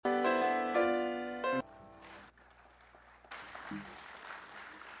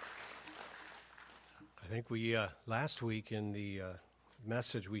think we, last week in the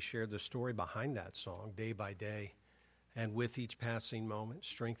message, we shared the story behind that song, Day by Day. And with each passing moment,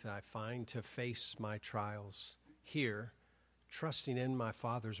 strength I find to face my trials here, trusting in my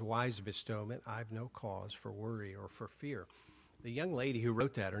Father's wise bestowment, I've no cause for worry or for fear. The young lady who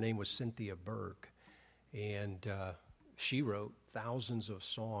wrote that, her name was Cynthia Berg, and she wrote thousands of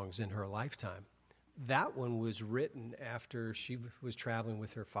songs in her lifetime. That one was written after she was traveling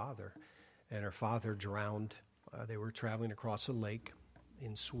with her father, and her father drowned. They were traveling across a lake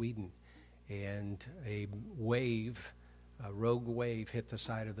in Sweden, and a rogue wave hit the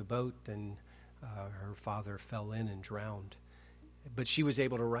side of the boat, and her father fell in and drowned. But she was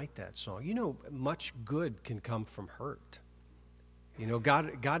able to write that song. You know, much good can come from hurt. You know,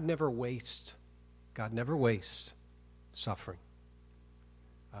 God never wastes suffering.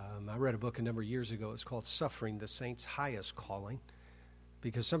 I read a book a number of years ago. It's called Suffering, the Saint's Highest Calling.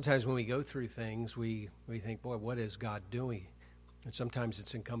 Because sometimes when we go through things, we think, boy, what is God doing? And sometimes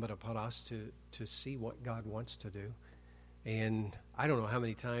it's incumbent upon us to see what God wants to do. And I don't know how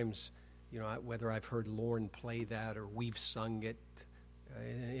many times, you know, whether I've heard Lauren play that or we've sung it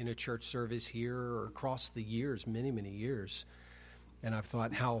in a church service here or across the years, many, many years. And I've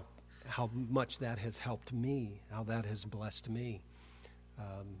thought how much that has helped me, how that has blessed me.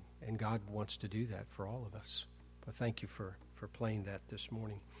 And God wants to do that for all of us. But thank you for playing that this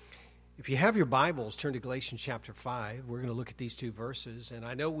morning. If you have your Bibles, turn to Galatians chapter 5. We're going to look at these two verses. And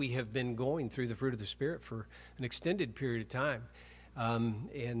I know we have been going through the fruit of the Spirit for an extended period of time.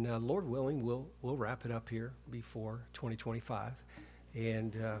 Lord willing, we'll wrap it up here before 2025.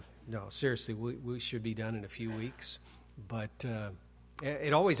 And no, seriously, we should be done in a few weeks. But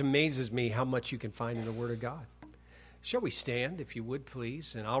it always amazes me how much you can find in the Word of God. Shall we stand, if you would,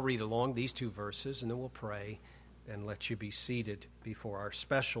 please? And I'll read along these two verses, and then we'll pray and let you be seated before our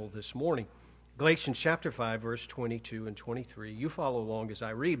special this morning. Galatians chapter 5, verse 22 and 23. You follow along as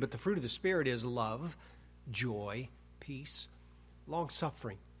I read. But the fruit of the Spirit is love, joy, peace,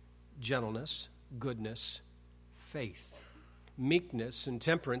 long-suffering, gentleness, goodness, faith, meekness, and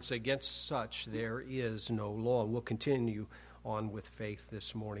temperance. Against such there is no law. And we'll continue on with faith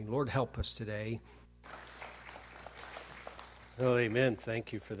this morning. Lord, help us today. Oh, amen.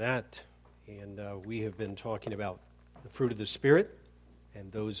 Thank you for that. And we have been talking about the fruit of the Spirit,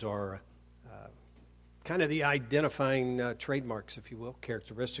 and those are kind of the identifying trademarks, if you will,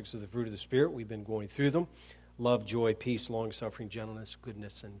 characteristics of the fruit of the Spirit. We've been going through them: love, joy, peace, long-suffering, gentleness,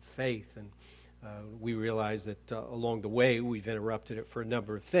 goodness, and faith. And we realize that along the way we've interrupted it for a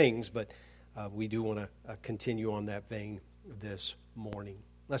number of things, but we do want to continue on that vein this morning.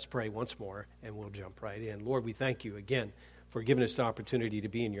 Let's pray once more, and we'll jump right in. Lord, we thank you again for giving us the opportunity to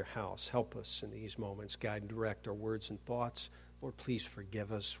be in your house. Help us in these moments. Guide and direct our words and thoughts. Lord, please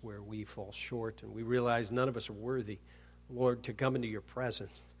forgive us where we fall short. And we realize none of us are worthy, Lord, to come into your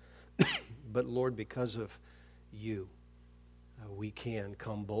presence. But, Lord, because of you, we can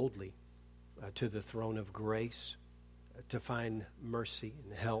come boldly to the throne of grace to find mercy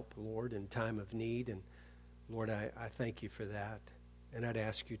and help, Lord, in time of need. And, Lord, I thank you for that. And I'd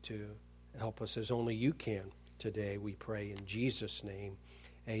ask you to help us as only you can. Today we pray in Jesus' name,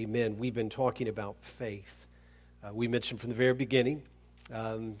 amen. We've been talking about faith. We mentioned from the very beginning,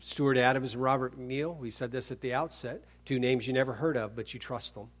 Stuart Adams and Robert McNeil. We said this at the outset, two names you never heard of, but you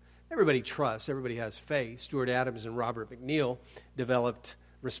trust them. Everybody trusts, everybody has faith. Stuart Adams and Robert McNeil developed,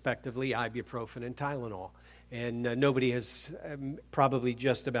 respectively, ibuprofen and Tylenol. And nobody has, probably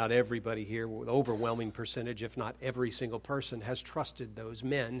just about everybody here, with overwhelming percentage, if not every single person, has trusted those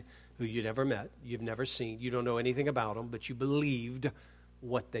men who you never met, you've never seen, you don't know anything about them, but you believed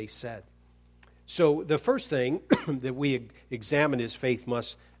what they said. So the first thing that we examine is faith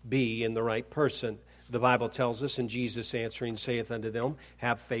must be in the right person. The Bible tells us, and Jesus answering saith unto them,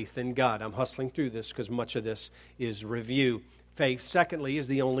 have faith in God. I'm hustling through this because much of this is review. Faith, secondly, is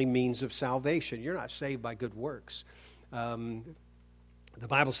the only means of salvation. You're not saved by good works. The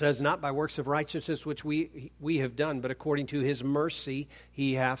Bible says, not by works of righteousness which we have done, but according to his mercy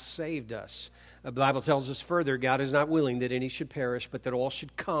he hath saved us. The Bible tells us further, God is not willing that any should perish, but that all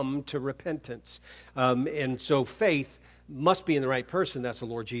should come to repentance. And so faith must be in the right person. That's the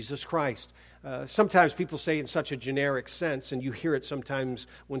Lord Jesus Christ. Sometimes people say in such a generic sense, and you hear it sometimes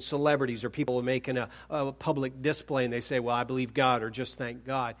when celebrities or people are making a public display and they say, well, I believe God, or just thank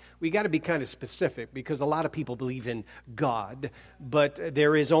God. We got to be kind of specific because a lot of people believe in God, but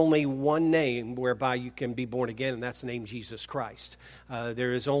there is only one name whereby you can be born again, and that's the name Jesus Christ.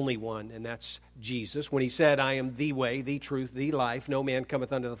 There is only one, and that's Jesus. When he said, I am the way, the truth, the life, no man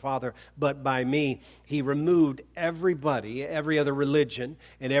cometh unto the Father but by me, he removed everybody, every other religion,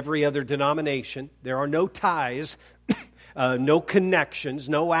 and every other denomination combination. There are no ties, no connections,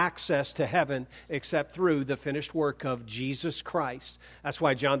 no access to heaven except through the finished work of Jesus Christ. That's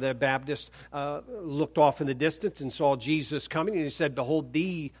why John the Baptist looked off in the distance and saw Jesus coming, and he said, "Behold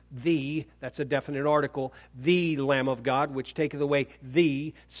thee, that's a definite article, the Lamb of God, which taketh away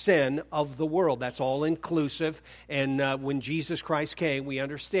the sin of the world." That's all inclusive. And when Jesus Christ came, we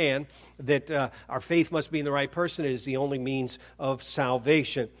understand that our faith must be in the right person. It is the only means of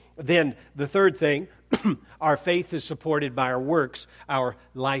salvation. Then the third thing, our faith is supported by our works, our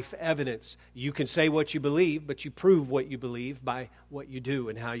life evidence. You can say what you believe, but you prove what you believe by what you do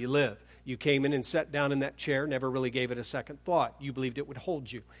and how you live. You came in and sat down in that chair, never really gave it a second thought. You believed it would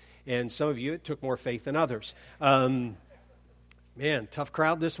hold you. And some of you, it took more faith than others. Man, tough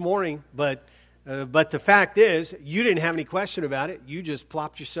crowd this morning, but the fact is, you didn't have any question about it. You just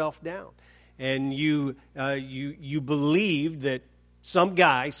plopped yourself down. And you believed that some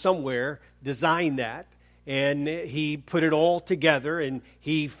guy somewhere designed that, and he put it all together, and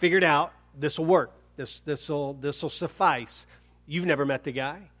he figured out this will work. This will suffice. You've never met the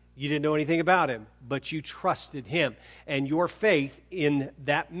guy. You didn't know anything about him, but you trusted him. And your faith in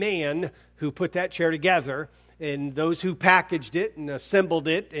that man who put that chair together, and those who packaged it and assembled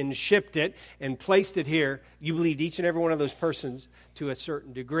it and shipped it and placed it here, you believed each and every one of those persons to a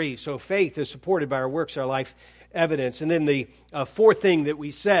certain degree. So faith is supported by our works, our life evidence. And then the fourth thing that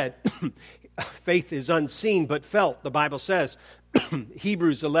we said, faith is unseen but felt. The Bible says,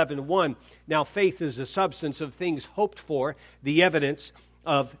 Hebrews 11:1, now faith is the substance of things hoped for, the evidence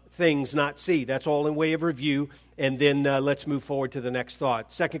of things not seen. That's all in way of review. And then let's move forward to the next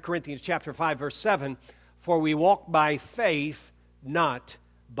thought. 2 Corinthians chapter 5, verse 7, for we walk by faith, not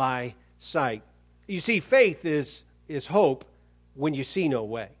by sight. You see, faith is hope when you see no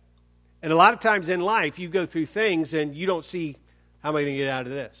way. And a lot of times in life, you go through things and you don't see, how am I going to get out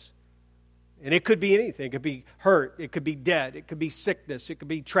of this? And it could be anything. It could be hurt. It could be death. It could be sickness. It could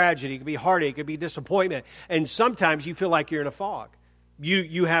be tragedy. It could be heartache. It could be disappointment. And sometimes you feel like you're in a fog.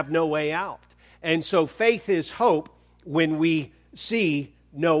 You have no way out. And so faith is hope when we see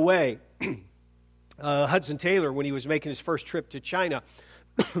no way. Hudson Taylor, when he was making his first trip to China,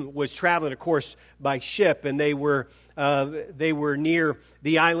 was traveling, of course, by ship, and they were near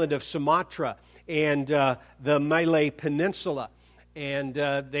the island of Sumatra and the Malay Peninsula, and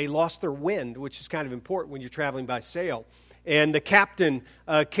they lost their wind, which is kind of important when you're traveling by sail. And the captain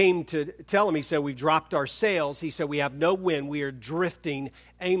came to tell him, he said, we've dropped our sails. He said, we have no wind. We are drifting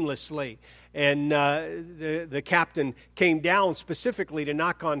aimlessly. And the captain came down specifically to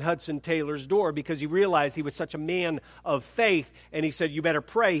knock on Hudson Taylor's door because he realized he was such a man of faith. And he said, you better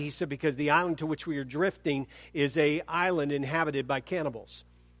pray. He said, because the island to which we are drifting is an island inhabited by cannibals.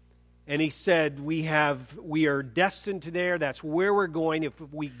 And he said, we are destined to there. That's where we're going. If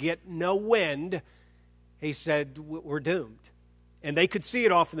we get no wind, he said, we're doomed. And they could see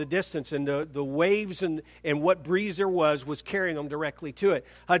it off in the distance, and the waves and what breeze there was carrying them directly to it.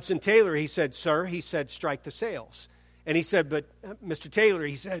 Hudson Taylor, he said, sir, he said, strike the sails. And he said, but Mr. Taylor,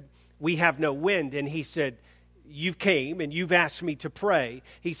 he said, we have no wind. And he said, you've came and you've asked me to pray.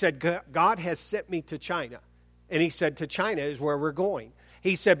 He said, God has sent me to China. And he said, to China is where we're going.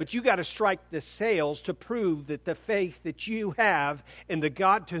 He said, but you got to strike the sails to prove that the faith that you have in the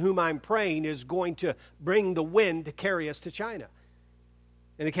God to whom I'm praying is going to bring the wind to carry us to China.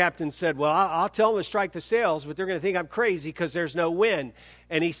 And the captain said, well, I'll tell them to strike the sails, but they're going to think I'm crazy because there's no wind.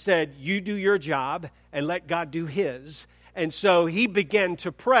 And he said, you do your job and let God do his. And so he began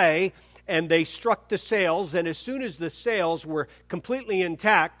to pray, and they struck the sails. And as soon as the sails were completely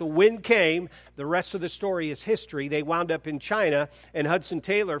intact, the wind came. The rest of the story is history. They wound up in China, and Hudson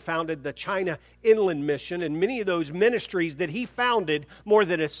Taylor founded the China Inland Mission. And many of those ministries that he founded more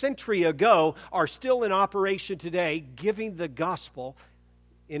than a century ago are still in operation today, giving the gospel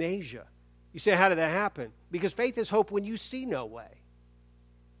in Asia. You say, how did that happen? Because faith is hope when you see no way.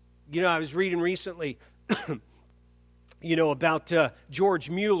 You know, I was reading recently, about George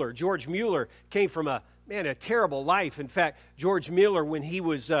Mueller. George Mueller came from a terrible life. In fact, George Mueller, when he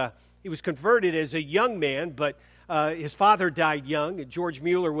was converted as a young man, but his father died young. And George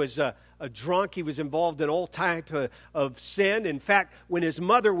Mueller was a drunk. He was involved in all type of sin. In fact, when his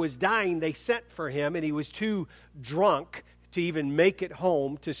mother was dying, they sent for him, and he was too drunk to even make it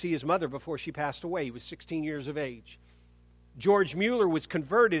home to see his mother before she passed away. He was 16 years of age. George Mueller was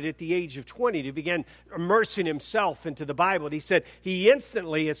converted at the age of 20 to begin immersing himself into the Bible. And he said he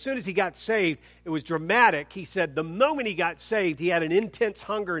instantly, as soon as he got saved, it was dramatic. He said the moment he got saved, he had an intense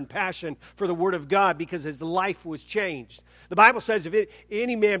hunger and passion for the Word of God because his life was changed. The Bible says if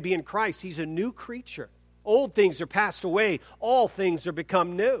any man be in Christ, he's a new creature. Old things are passed away. All things are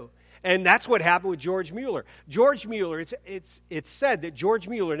become new. And that's what happened with George Mueller. George Mueller, it's said that George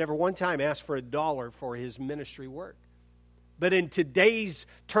Mueller never one time asked for $1 for his ministry work. But in today's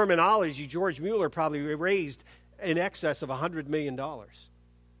terminology, George Mueller probably raised in excess of $100 million.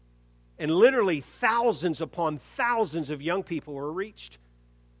 And literally thousands upon thousands of young people were reached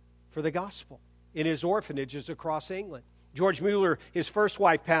for the gospel in his orphanages across England. George Mueller, his first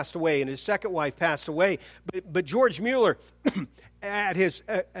wife passed away, and his second wife passed away. But George Mueller,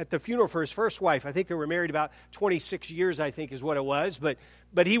 at the funeral for his first wife, I think they were married about 26 years, I think is what it was.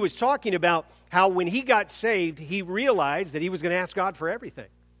 But he was talking about how when he got saved, he realized that he was going to ask God for everything.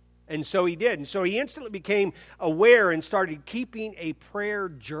 And so he did. And so he instantly became aware and started keeping a prayer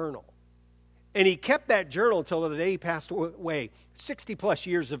journal. And he kept that journal until the day he passed away. 60-plus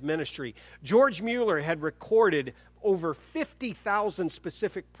years of ministry. George Mueller had recorded over 50,000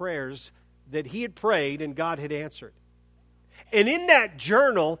 specific prayers that he had prayed and God had answered. And in that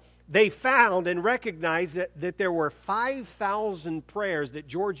journal, they found and recognized that there were 5,000 prayers that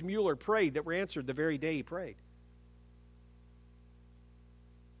George Mueller prayed that were answered the very day he prayed.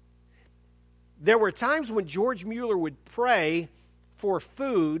 There were times when George Mueller would pray for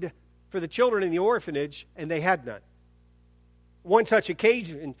food for the children in the orphanage, and they had none. One such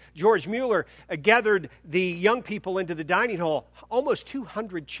occasion, George Mueller gathered the young people into the dining hall, almost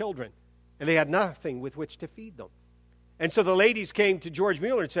 200 children, and they had nothing with which to feed them. And so the ladies came to George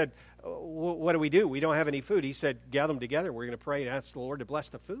Mueller and said, what do? We don't have any food. He said, gather them together. We're going to pray and ask the Lord to bless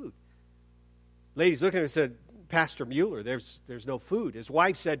the food. Ladies looked at him and said, Pastor Mueller, there's no food. His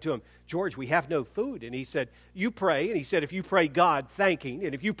wife said to him, George, we have no food. And he said, you pray. And he said, if you pray God thanking,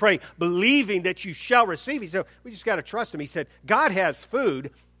 and if you pray believing that you shall receive, he said, we just got to trust him. He said, God has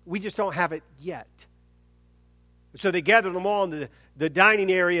food. We just don't have it yet. So they gathered them all in the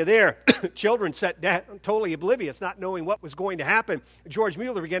dining area there. Children sat down, totally oblivious, not knowing what was going to happen. George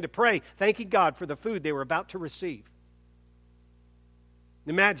Mueller began to pray, thanking God for the food they were about to receive.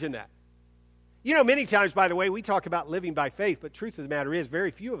 Imagine that. You know, many times, by the way, we talk about living by faith, but truth of the matter is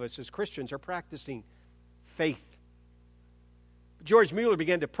very few of us as Christians are practicing faith. George Mueller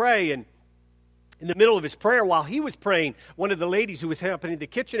began to pray, and in the middle of his prayer, while he was praying, one of the ladies who was helping in the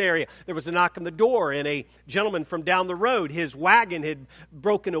kitchen area, there was a knock on the door, and a gentleman from down the road, his wagon had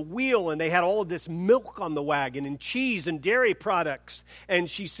broken a wheel, and they had all of this milk on the wagon, and cheese and dairy products. And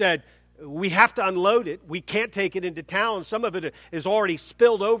she said, we have to unload it. We can't take it into town. Some of it is already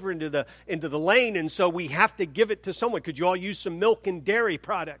spilled over into the lane, and so we have to give it to someone. Could you all use some milk and dairy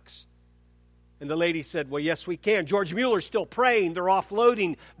products? And the lady said, well, yes, we can. George Mueller's still praying. They're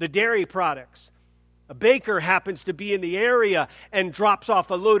offloading the dairy products. A baker happens to be in the area and drops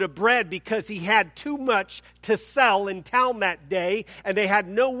off a load of bread because he had too much to sell in town that day, and they had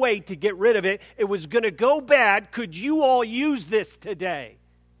no way to get rid of it. It was going to go bad. Could you all use this today?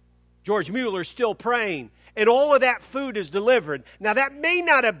 George Mueller's still praying, and all of that food is delivered. Now, that may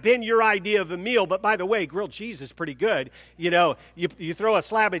not have been your idea of a meal, but by the way, grilled cheese is pretty good. You know, you throw a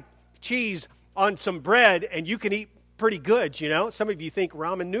slab of cheese on some bread, and you can eat pretty good, you know. Some of you think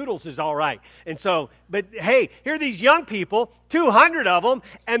ramen noodles is all right. And so, but hey, here are these young people, 200 of them,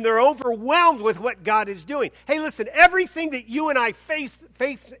 and they're overwhelmed with what God is doing. Hey, listen, everything that you and I face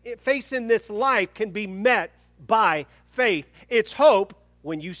in this life can be met by faith. It's hope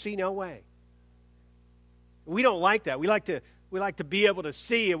when you see no way. We don't like that. We like to be able to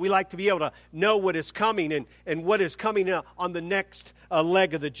see, and we like to be able to know what is coming and what is coming on the next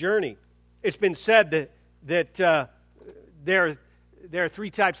leg of the journey. It's been said that there are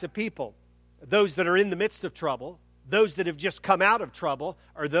three types of people: those that are in the midst of trouble, those that have just come out of trouble,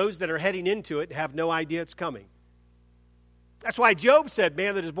 or those that are heading into it and have no idea it's coming. That's why Job said,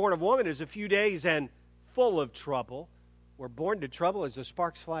 man that is born of woman is a few days and full of trouble. We're born to trouble as the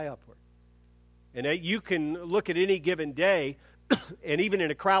sparks fly upward. And you can look at any given day, and even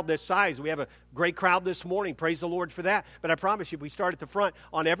in a crowd this size, we have a great crowd this morning. Praise the Lord for that. But I promise you, if we start at the front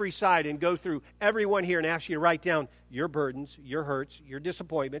on every side and go through everyone here and ask you to write down your burdens, your hurts, your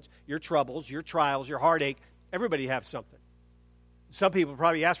disappointments, your troubles, your trials, your heartache, everybody has something. Some people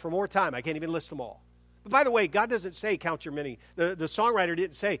probably ask for more time. I can't even list them all. But by the way, God doesn't say count your many. The songwriter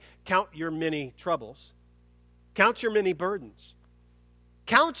didn't say count your many troubles. Count your many burdens.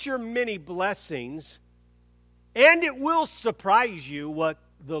 Count your many blessings, and it will surprise you what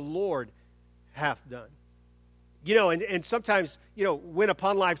the Lord hath done. You know, and sometimes, you know, when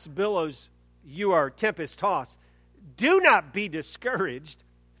upon life's billows you are tempest tossed, do not be discouraged,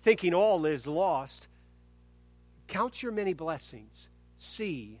 thinking all is lost. Count your many blessings.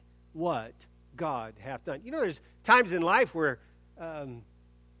 See what God hath done. You know, there's times in life where,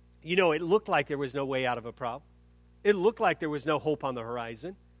 you know, it looked like there was no way out of a problem. It looked like there was no hope on the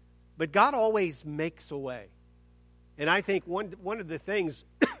horizon. But God always makes a way. And I think one of the things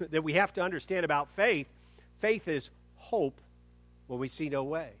that we have to understand about faith is hope when we see no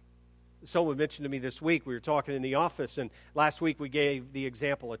way. Someone mentioned to me this week, we were talking in the office, and last week we gave the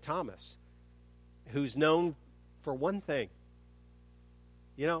example of Thomas, who's known for one thing.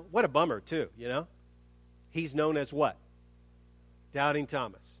 You know, what a bummer too, you know? He's known as what? Doubting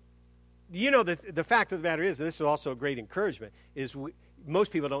Thomas. You know, the fact of the matter is, and this is also a great encouragement, is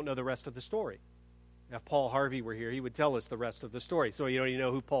most people don't know the rest of the story. Now, if Paul Harvey were here, he would tell us the rest of the story. So you don't even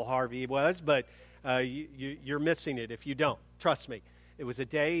know who Paul Harvey was, but you're missing it if you don't. Trust me. It was a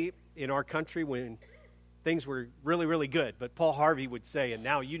day in our country when things were really, really good. But Paul Harvey would say, and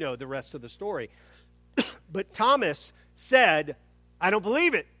now you know the rest of the story. But Thomas said, I don't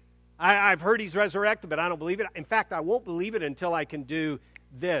believe it. I've heard he's resurrected, but I don't believe it. In fact, I won't believe it until I can do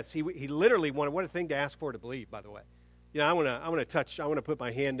this. He literally wanted, what a thing to ask for to believe, by the way. You know, I want to put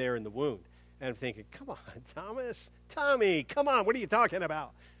my hand there in the wound. And I'm thinking, come on, Tommy, come on, what are you talking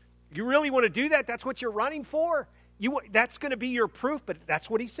about? You really want to do that? That's what you're running for? That's going to be your proof, but that's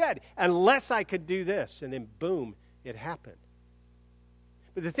what he said. Unless I could do this. And then boom, it happened.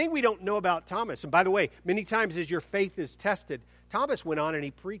 But the thing we don't know about Thomas, and by the way, many times as your faith is tested, Thomas went on and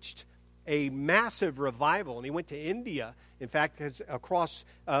he preached a massive revival, and he went to India, in fact, across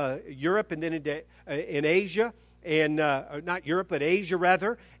Europe and then in Asia, and not Europe, but Asia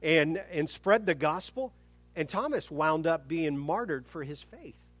rather, and spread the gospel. And Thomas wound up being martyred for his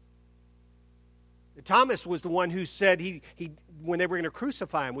faith. Thomas was the one who said he when they were going to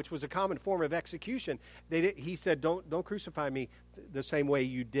crucify him, which was a common form of execution, he said, "Don't crucify me the same way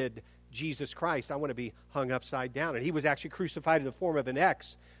you did Jesus Christ. I want to be hung upside down." And he was actually crucified in the form of an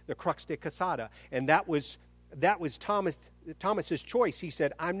X, the crux de casada, and that was Thomas's choice. He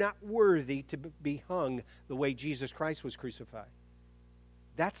said, "I'm not worthy to be hung the way Jesus Christ was crucified."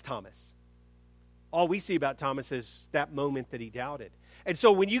 That's Thomas. All we see about Thomas is that moment that he doubted. And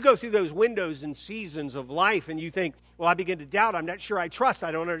so when you go through those windows and seasons of life and you think, well, I begin to doubt, I'm not sure I trust, I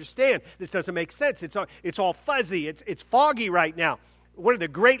don't understand, this doesn't make sense, it's all fuzzy, it's foggy right now. One of the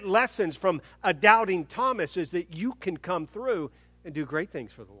great lessons from a doubting Thomas is that you can come through and do great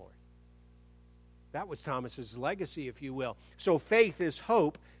things for the Lord. That was Thomas's legacy, if you will. So faith is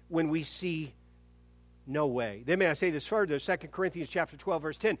hope when we see no way. Then may I say this further, 2 Corinthians chapter 12,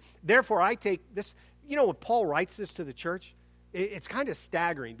 verse 10. Therefore I take this, you know when Paul writes this to the church, it's kind of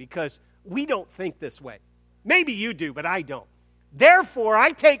staggering because we don't think this way. Maybe you do, but I don't. Therefore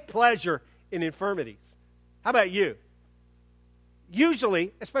I take pleasure in infirmities. How about you?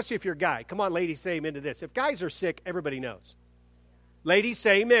 Usually, especially if you're a guy, come on ladies, say amen to this. If guys are sick, everybody knows. Ladies,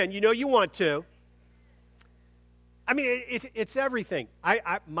 say amen. You know you want to. I mean, it's everything.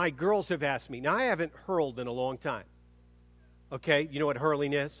 My girls have asked me. Now, I haven't hurled in a long time. Okay, you know what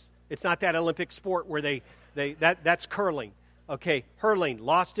hurling is? It's not that Olympic sport where that's curling. Okay, hurling,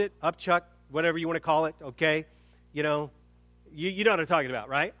 lost it, upchuck, whatever you want to call it. Okay, you know what I'm talking about,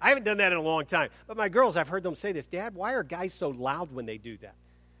 right? I haven't done that in a long time. But my girls, I've heard them say this, Dad, why are guys so loud when they do that?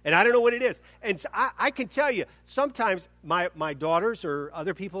 And I don't know what it is. And so I can tell you, sometimes my daughters or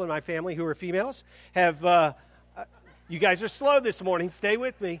other people in my family who are females have, you guys are slow this morning, stay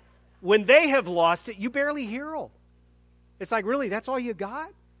with me. When they have lost it, you barely hear them. It's like, really, that's all you got?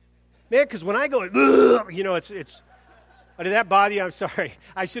 Man, because when I go, you know, it's oh, did that bother you? I'm sorry.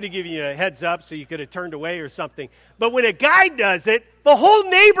 I should have given you a heads up so you could have turned away or something. But when a guy does it, the whole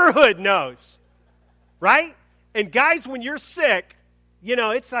neighborhood knows, right? And guys, when you're sick, you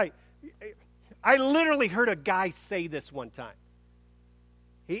know, it's like, I literally heard a guy say this one time.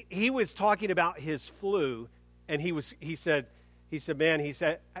 He was talking about his flu, and he said,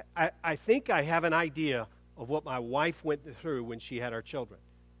 I think I have an idea of what my wife went through when she had our children.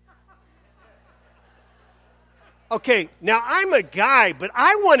 Okay, now I'm a guy, but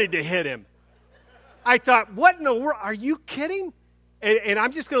I wanted to hit him. I thought, what in the world? Are you kidding? And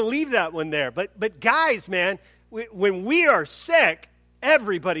I'm just going to leave that one there. But guys, man, when we are sick,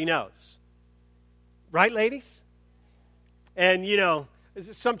 everybody knows. Right, ladies? And, you know,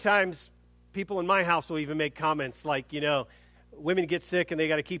 sometimes people in my house will even make comments like, you know, women get sick and they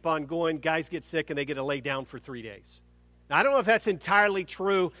got to keep on going. Guys get sick and they get to lay down for 3 days. Now, I don't know if that's entirely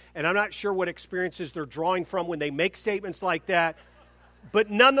true, and I'm not sure what experiences they're drawing from when they make statements like that.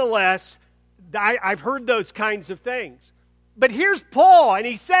 But nonetheless, I've heard those kinds of things. But here's Paul, and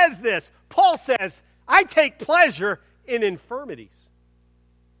he says this. Paul says, I take pleasure in infirmities.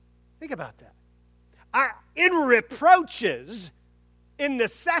 Think about that. In reproaches, in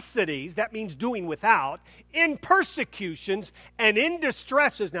necessities, that means doing without, in persecutions, and in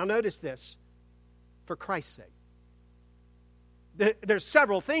distresses. Now notice this, for Christ's sake. there's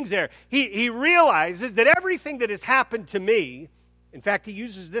several things there. He realizes that everything that has happened to me, in fact, he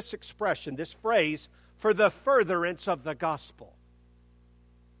uses this expression, this phrase, for the furtherance of the gospel.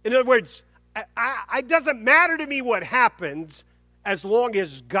 In other words, it doesn't matter to me what happens as long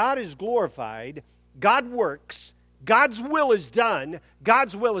as God is glorified, God works, God's will is done,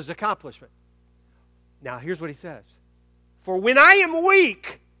 God's will is accomplishment. Now, here's what he says. For when I am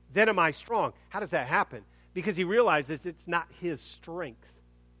weak, then am I strong. How does that happen? Because he realizes it's not his strength.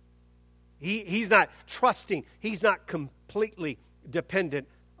 He's not trusting. He's not completely dependent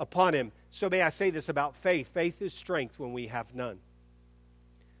upon him. So may I say this about faith. Faith is strength when we have none.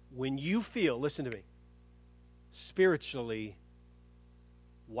 When you feel, listen to me, spiritually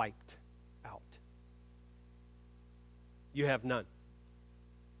wiped out, you have none.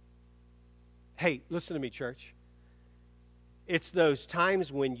 Hey, listen to me, church. It's those times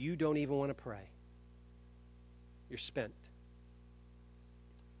when you don't even want to pray. You're spent.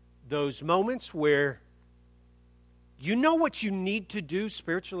 Those moments where you know what you need to do,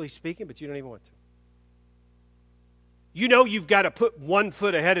 spiritually speaking, but you don't even want to. You know you've got to put one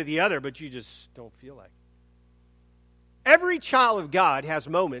foot ahead of the other, but you just don't feel like it. Every child of God has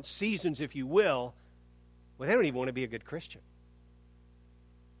moments, seasons, if you will, where they don't even want to be a good Christian.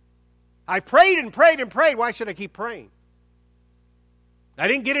 I've prayed and prayed and prayed. Why should I keep praying? I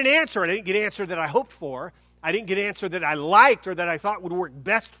didn't get an answer. I didn't get an answer that I hoped for. I didn't get an answer that I liked or that I thought would work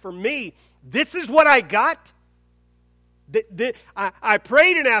best for me. This is what I got. I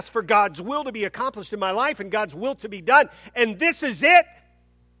prayed and asked for God's will to be accomplished in my life and God's will to be done. And this is it.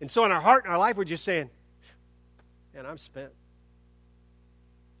 And so in our heart and our life, we're just saying, man, I'm spent.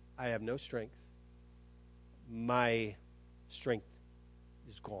 I have no strength. My strength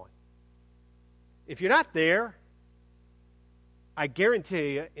is gone. If you're not there, I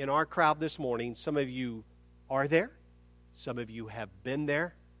guarantee you in our crowd this morning, some of you are there. Some of you have been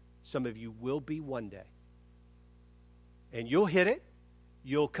there. Some of you will be one day. And you'll hit it,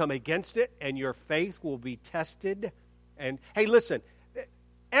 you'll come against it, and your faith will be tested. And, hey, listen,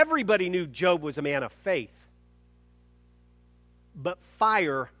 everybody knew Job was a man of faith, but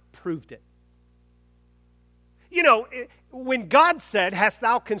fire proved it. You know, when God said, hast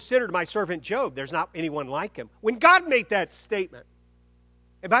thou considered my servant Job? There's not anyone like him. When God made that statement,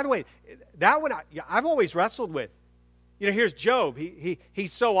 and by the way, that one I've always wrestled with. You know, here's Job.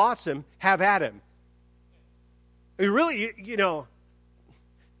 He's so awesome, have at him. I mean, really, you know,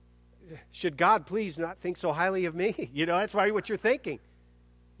 should God please not think so highly of me? You know, that's probably what you're thinking.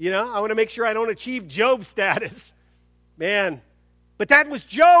 You know, I want to make sure I don't achieve Job status. Man, but that was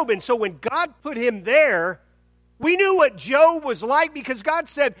Job. And so when God put him there, we knew what Job was like because God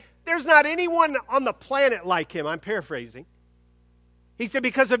said, there's not anyone on the planet like him. I'm paraphrasing. He said,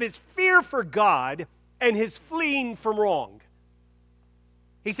 because of his fear for God and his fleeing from wrong.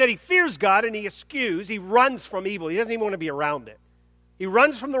 He said he fears God and he eschews. He runs from evil. He doesn't even want to be around it. He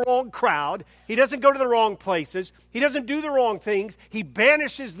runs from the wrong crowd. He doesn't go to the wrong places. He doesn't do the wrong things. He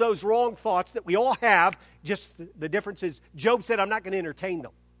banishes those wrong thoughts that we all have. Just the difference is Job said, I'm not going to entertain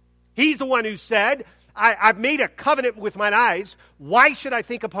them. He's the one who said, I've made a covenant with mine eyes. Why should I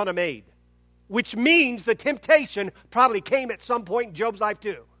think upon a maid? Which means the temptation probably came at some point in Job's life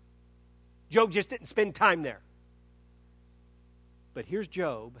too. Job just didn't spend time there. But here's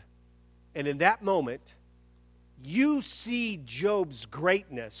Job, and in that moment, you see Job's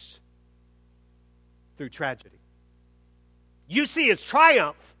greatness through tragedy. You see his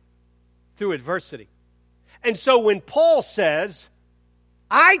triumph through adversity. And so when Paul says,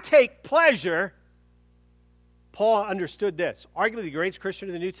 I take pleasure, Paul understood this. Arguably the greatest Christian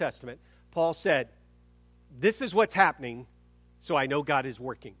in the New Testament, Paul said, this is what's happening, so I know God is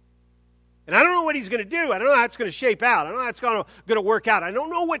working. And I don't know what he's going to do. I don't know how it's going to shape out. I don't know how it's going to work out. I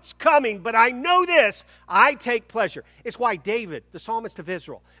don't know what's coming, but I know this. I take pleasure. It's why David, the psalmist of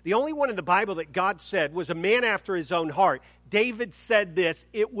Israel, the only one in the Bible that God said was a man after his own heart. David said this,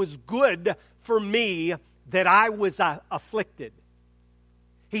 it was good for me that I was afflicted.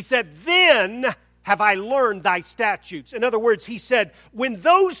 He said, then have I learned thy statutes. In other words, he said, when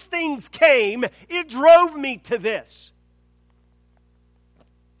those things came, it drove me to this.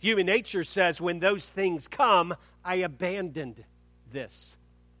 Human nature says, when those things come, I abandoned this.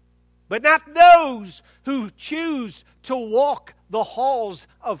 But not those who choose to walk the halls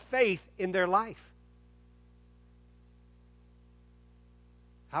of faith in their life.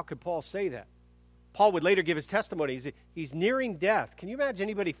 How could Paul say that? Paul would later give his testimony. He's nearing death. Can you imagine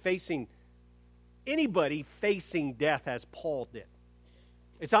anybody facing death as Paul did?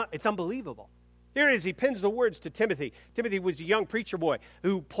 It's unbelievable. Here it is. He pins the words to Timothy. Timothy was a young preacher boy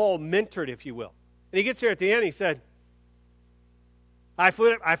who Paul mentored, if you will. And he gets here at the end, he said, I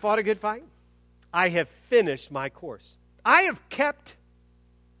fought a good fight. I have finished my course. I have kept,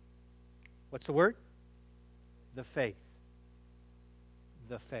 what's the word? The faith.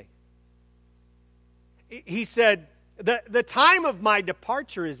 The faith. He said, the time of my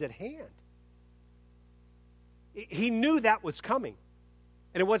departure is at hand. He knew that was coming.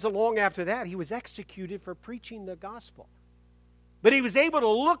 And it wasn't long after that he was executed for preaching the gospel. But he was able to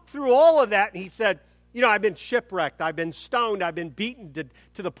look through all of that, and he said, I've been shipwrecked, I've been stoned, I've been beaten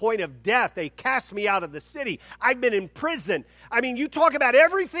to the point of death. They cast me out of the city. I've been in prison. I mean, you talk about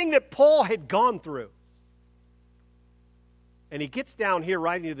everything that Paul had gone through. And he gets down here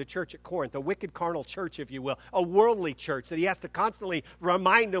writing to the church at Corinth, a wicked carnal church, if you will, a worldly church that he has to constantly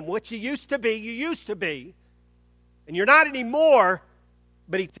remind them what you used to be, and you're not anymore.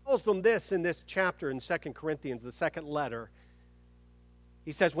 But he tells them this in this chapter in 2 Corinthians, the second letter.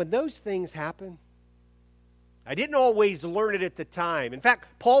 He says, when those things happen, I didn't always learn it at the time. In fact,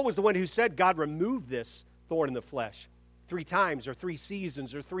 Paul was the one who said God removed this thorn in the flesh 3 times or 3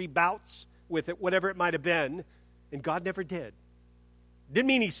 seasons or 3 bouts with it, whatever it might have been, and God never did. Didn't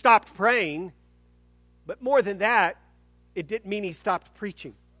mean he stopped praying, but more than that, it didn't mean he stopped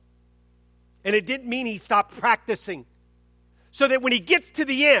preaching. And it didn't mean he stopped practicing. So that when he gets to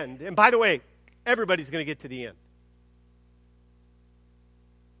the end, and by the way, everybody's going to get to the end.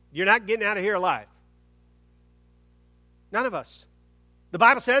 You're not getting out of here alive. None of us. The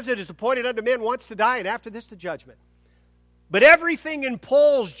Bible says it is appointed unto men once to die, and after this the judgment. But everything in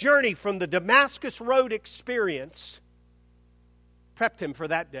Paul's journey from the Damascus Road experience prepped him for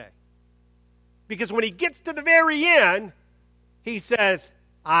that day. Because when he gets to the very end, he says,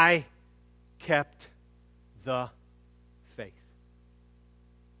 I kept the faith.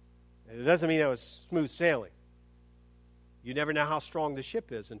 And it doesn't mean it was smooth sailing. You never know how strong the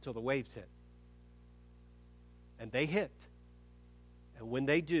ship is until the waves hit. And they hit. And when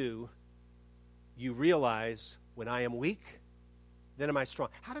they do, you realize, when I am weak, then am I strong.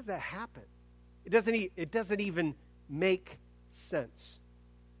 How does that happen? It doesn't even make sense.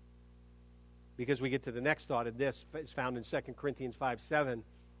 Because we get to the next thought, and this is found in 2 Corinthians 5:7.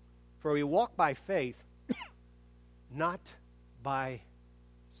 For we walk by faith, not by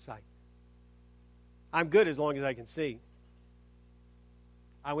sight. I'm good as long as I can see.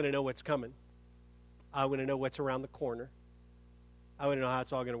 I want to know what's coming. I want to know what's around the corner. I want to know how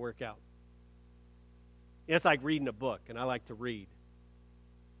it's all going to work out. It's like reading a book, and I like to read.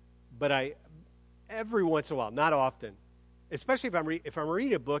 But every once in a while, not often, especially if I'm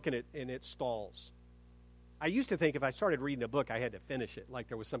reading a book and it stalls. I used to think if I started reading a book, I had to finish it, like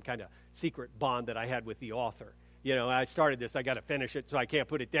there was some kind of secret bond that I had with the author. I started this, I got to finish it, so I can't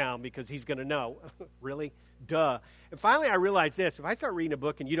put it down because he's going to know. Really? Duh. And finally I realized this, if I start reading a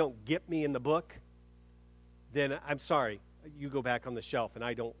book and you don't get me in the book, then I'm sorry. You go back on the shelf and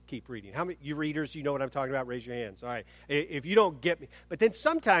I don't keep reading. How many you readers, you know what I'm talking about? Raise your hands. All right. If you don't get me. But then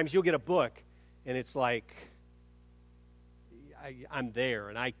sometimes you'll get a book and it's like, I'm there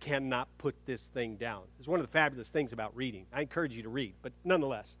and I cannot put this thing down. It's one of the fabulous things about reading. I encourage you to read, but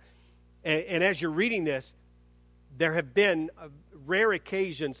nonetheless. And as you're reading this, there have been rare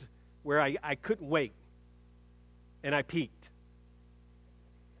occasions where I couldn't wait and I peeked.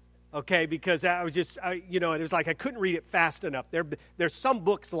 Okay, because I was just, it was like I couldn't read it fast enough. There's some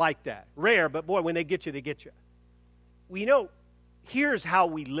books like that. Rare, but boy, when they get you, they get you. Well, here's how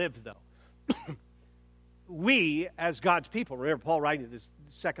we live, though. We, as God's people, remember Paul writing this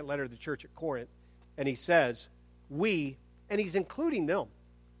second letter to the church at Corinth, and he says, and he's including them.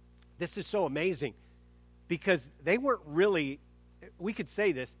 This is so amazing, because they weren't really, we could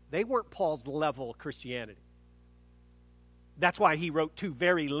say this, they weren't Paul's level of Christianity. That's why he wrote 2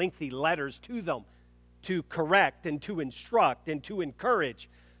 very lengthy letters to them to correct and to instruct and to encourage.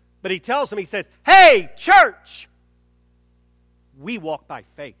 But he tells them, he says, hey, church, we walk by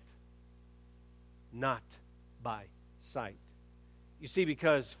faith, not by sight. You see,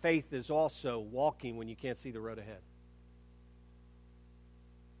 because faith is also walking when you can't see the road ahead.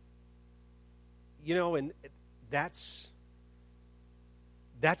 And that's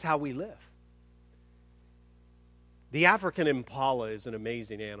how we live. The African impala is an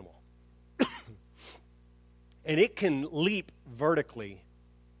amazing animal. And it can leap vertically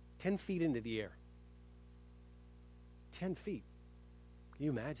 10 feet into the air. 10 feet. Can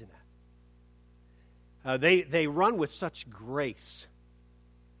you imagine that? They run with such grace.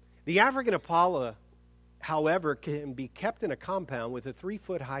 The African impala, however, can be kept in a compound with a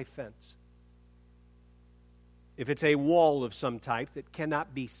 3-foot-high fence. If it's a wall of some type that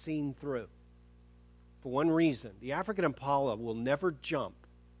cannot be seen through. For one reason, the African impala will never jump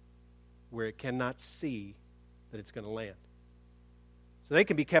where it cannot see that it's going to land. So they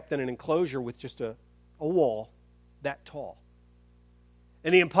can be kept in an enclosure with just a wall that tall.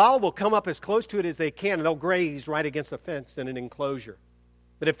 And the impala will come up as close to it as they can, and they'll graze right against a fence in an enclosure.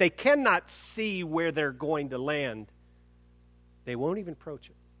 But if they cannot see where they're going to land, they won't even approach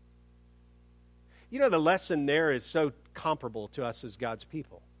it. You know, the lesson there is so comparable to us as God's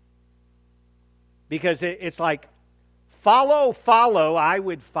people. Because it's like, follow, I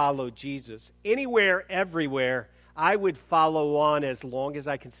would follow Jesus. Anywhere, everywhere, I would follow on as long as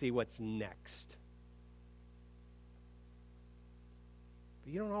I can see what's next.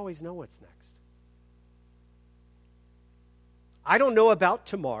 But you don't always know what's next. I don't know about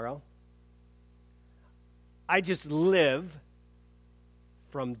tomorrow. I just live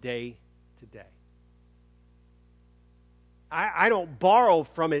from day to day. I don't borrow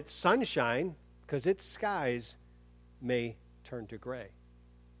from its sunshine because its skies may turn to gray.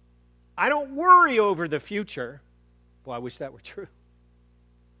 I don't worry over the future. Well, I wish that were true.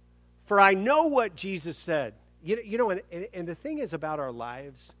 For I know what Jesus said. You know, and the thing is about our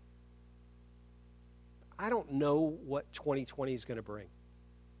lives, I don't know what 2020 is going to bring.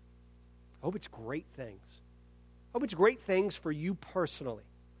 I hope it's great things. I hope it's great things for you personally.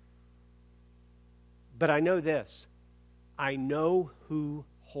 But I know this. I know who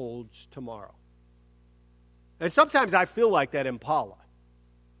holds tomorrow. And sometimes I feel like that impala.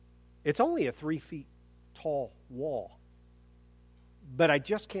 It's only a 3 feet tall wall. But I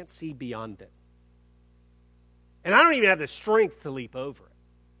just can't see beyond it. And I don't even have the strength to leap over it.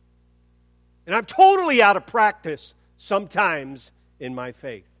 And I'm totally out of practice sometimes in my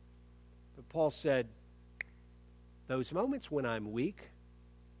faith. But Paul said, those moments when I'm weak,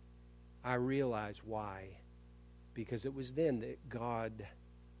 I realize why. Because it was then that God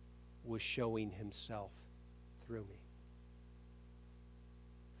was showing himself through me.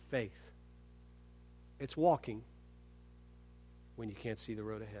 Faith. It's walking when you can't see the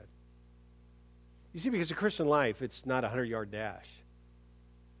road ahead. You see, because the Christian life, it's not a 100-yard dash.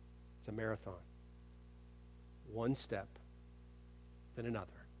 It's a marathon. One step, then another,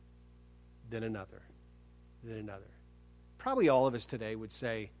 then another, then another. Probably all of us today would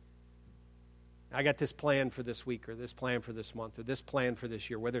say, I got this plan for this week, or this plan for this month, or this plan for this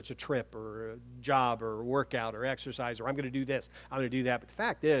year, whether it's a trip or a job or a workout or exercise, or I'm going to do this, I'm going to do that. But the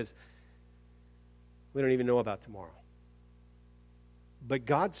fact is, we don't even know about tomorrow. But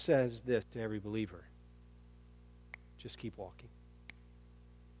God says this to every believer. Just keep walking.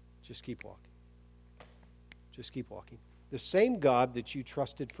 Just keep walking. Just keep walking. The same God that you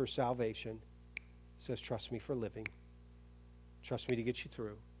trusted for salvation says, trust me for living. Trust me to get you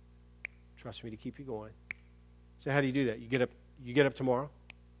through. Trust me to keep you going. So how do you do that? You get up tomorrow,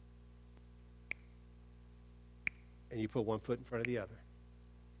 and you put one foot in front of the other.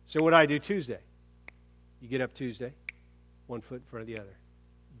 So what do I do Tuesday? You get up Tuesday, one foot in front of the other.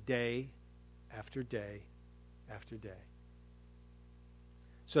 Day after day after day.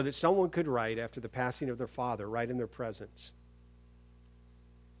 So that someone could write, after the passing of their father, right in their presence,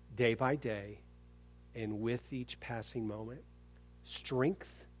 day by day, and with each passing moment,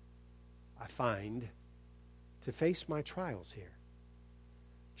 strength I find to face my trials here.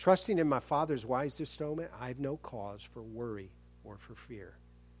 Trusting in my Father's wise bestowment, I have no cause for worry or for fear.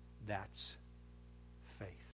 That's faith.